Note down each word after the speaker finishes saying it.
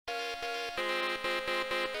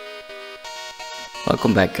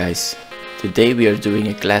Welcome back, guys. Today we are doing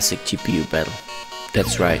a classic GPU battle.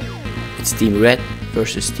 That's right, it's Team Red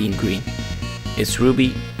versus Team Green. It's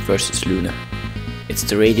Ruby versus Luna. It's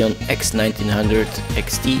the Radeon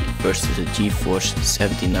X1900XT versus the GeForce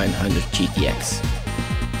 7900 GTX.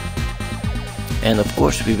 And of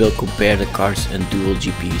course we will compare the cards and dual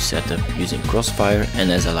GPU setup using Crossfire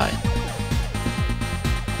and SLI.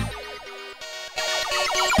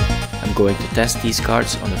 I'm going to test these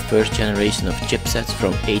cards on the first generation of chipsets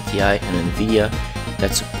from ATI and nvidia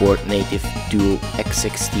that support native dual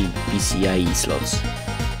x16 pcie slots.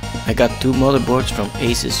 I got two motherboards from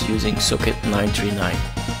Asus using socket 939.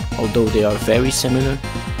 Although they are very similar,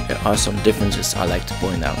 there are some differences I like to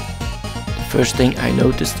point out. The first thing I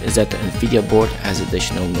noticed is that the nvidia board has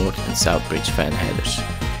additional north and south bridge fan headers.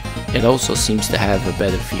 It also seems to have a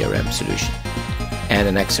better VRM solution and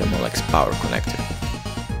an XMLX power connector.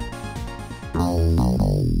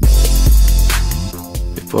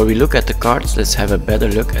 Before we look at the cards, let's have a better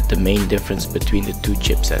look at the main difference between the two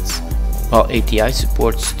chipsets. While ATI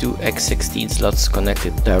supports two x16 slots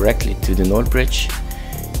connected directly to the north bridge,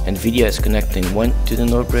 nvidia is connecting one to the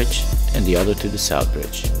north bridge and the other to the south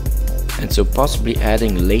bridge, and so possibly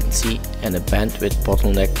adding latency and a bandwidth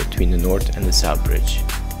bottleneck between the north and the south bridge.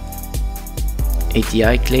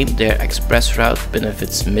 ATI claimed their express route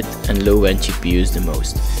benefits mid and low end GPUs the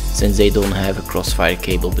most, since they don't have a crossfire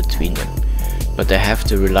cable between them, but they have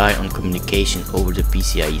to rely on communication over the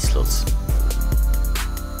PCIe slots.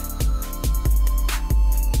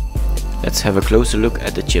 Let's have a closer look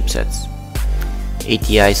at the chipsets.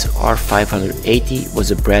 ATI's R580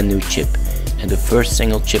 was a brand new chip and the first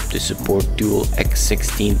single chip to support dual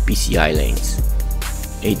x16 PCI lanes.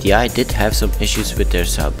 ATI did have some issues with their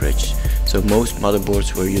south bridge, so most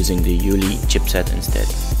motherboards were using the Yuli chipset instead.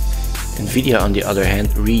 nvidia on the other hand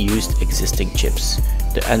reused existing chips.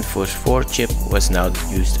 The nforce4 chip was now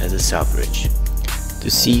used as a south bridge.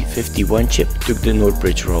 The C51 chip took the north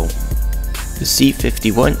bridge role. The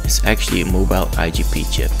C51 is actually a mobile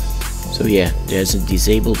IGP chip. So yeah, there's a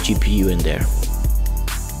disabled GPU in there.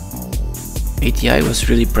 ATI was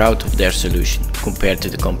really proud of their solution compared to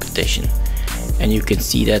the competition, and you can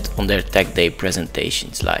see that on their Tech Day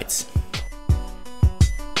presentation slides.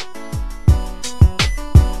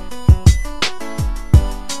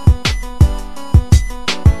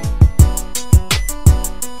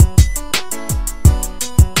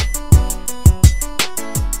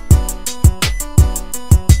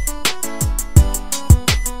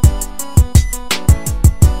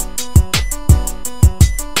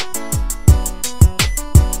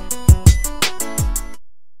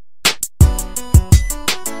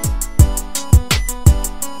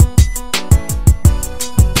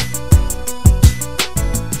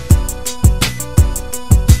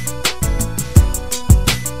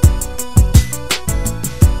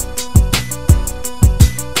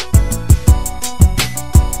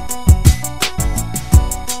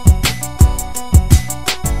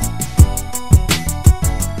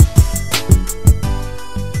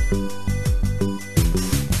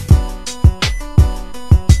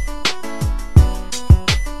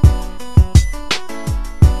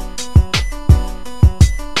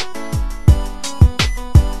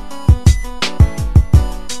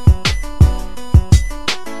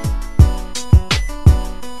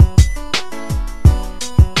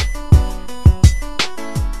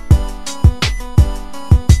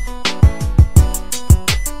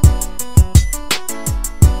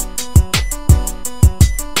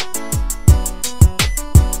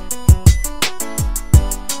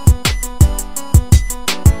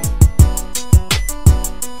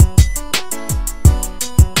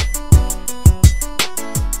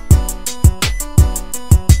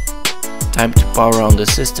 Time to power on the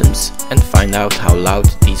systems and find out how loud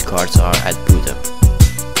these cards are at boot up.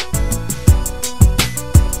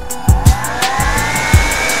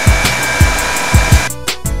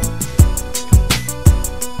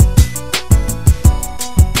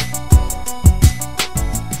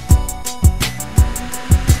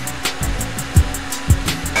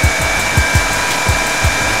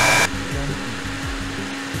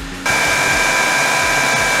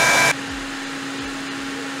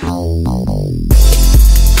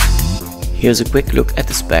 Here's a quick look at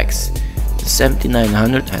the specs. The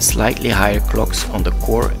 7900 has slightly higher clocks on the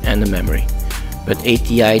core and the memory, but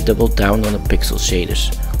ATI doubled down on the pixel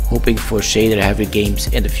shaders, hoping for shader heavy games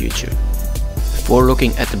in the future. Before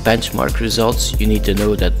looking at the benchmark results, you need to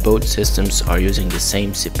know that both systems are using the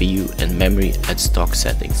same CPU and memory at stock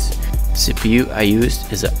settings. The CPU I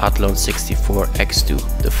used is the Athlon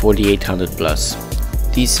 64X2, the 4800 Plus.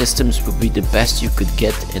 These systems would be the best you could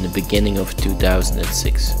get in the beginning of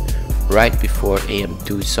 2006. right before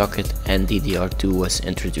AM2 socket and DDR2 was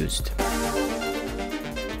introduced.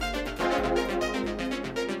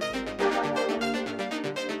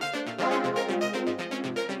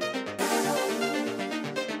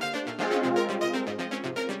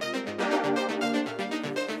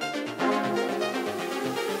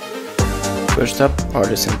 First up are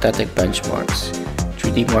the synthetic benchmarks,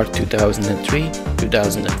 3D Mark 2003,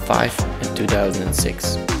 2005 and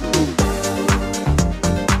 2006.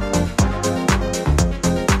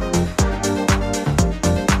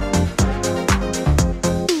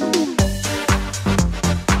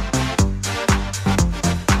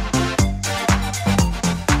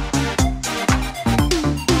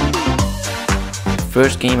 The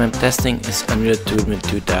first game I'm testing is Unreal Tournament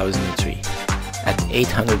 2003. At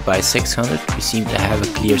 800 by 600 we seem to have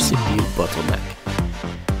a clear CPU bottleneck.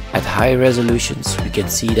 At high resolutions we can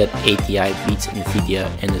see that ATI beats nvidia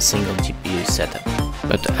in a single GPU setup.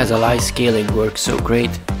 But the SLI scaling works so great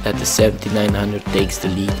that the 7900 takes the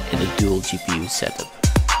lead in a dual GPU setup.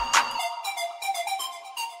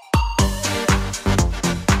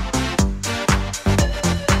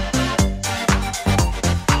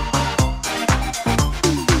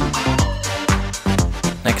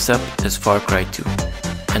 Next up is Far Cry 2,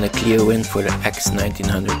 and a clear win for the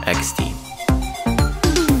X1900XT.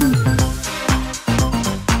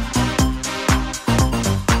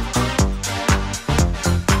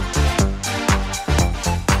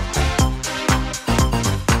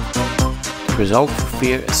 The result for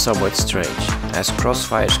Fear is somewhat strange, as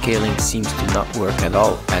crossfire scaling seems to not work at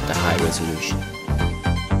all at the high resolution.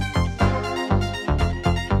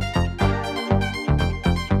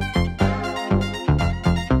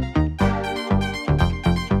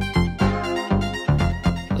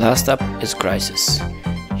 Last up is Crysis.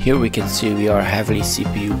 Here we can see we are heavily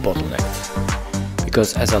CPU bottlenecked,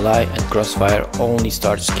 because SLI and Crossfire only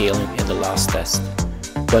start scaling in the last test,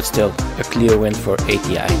 but still a clear win for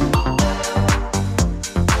ATI.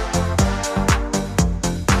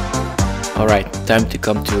 Alright, time to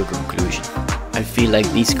come to a conclusion. I feel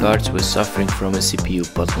like these cards were suffering from a CPU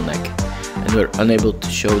bottleneck and were unable to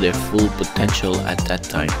show their full potential at that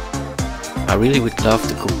time. I really would love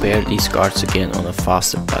to compare these cards again on a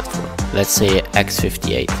faster platform, let's say a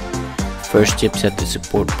X58, first chipset to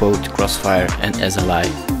support both Crossfire and SLI.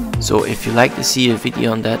 So if you'd like to see a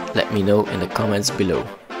video on that, let me know in the comments below.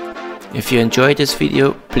 If you enjoyed this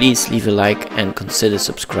video, please leave a like and consider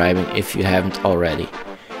subscribing if you haven't already.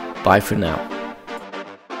 Bye for now.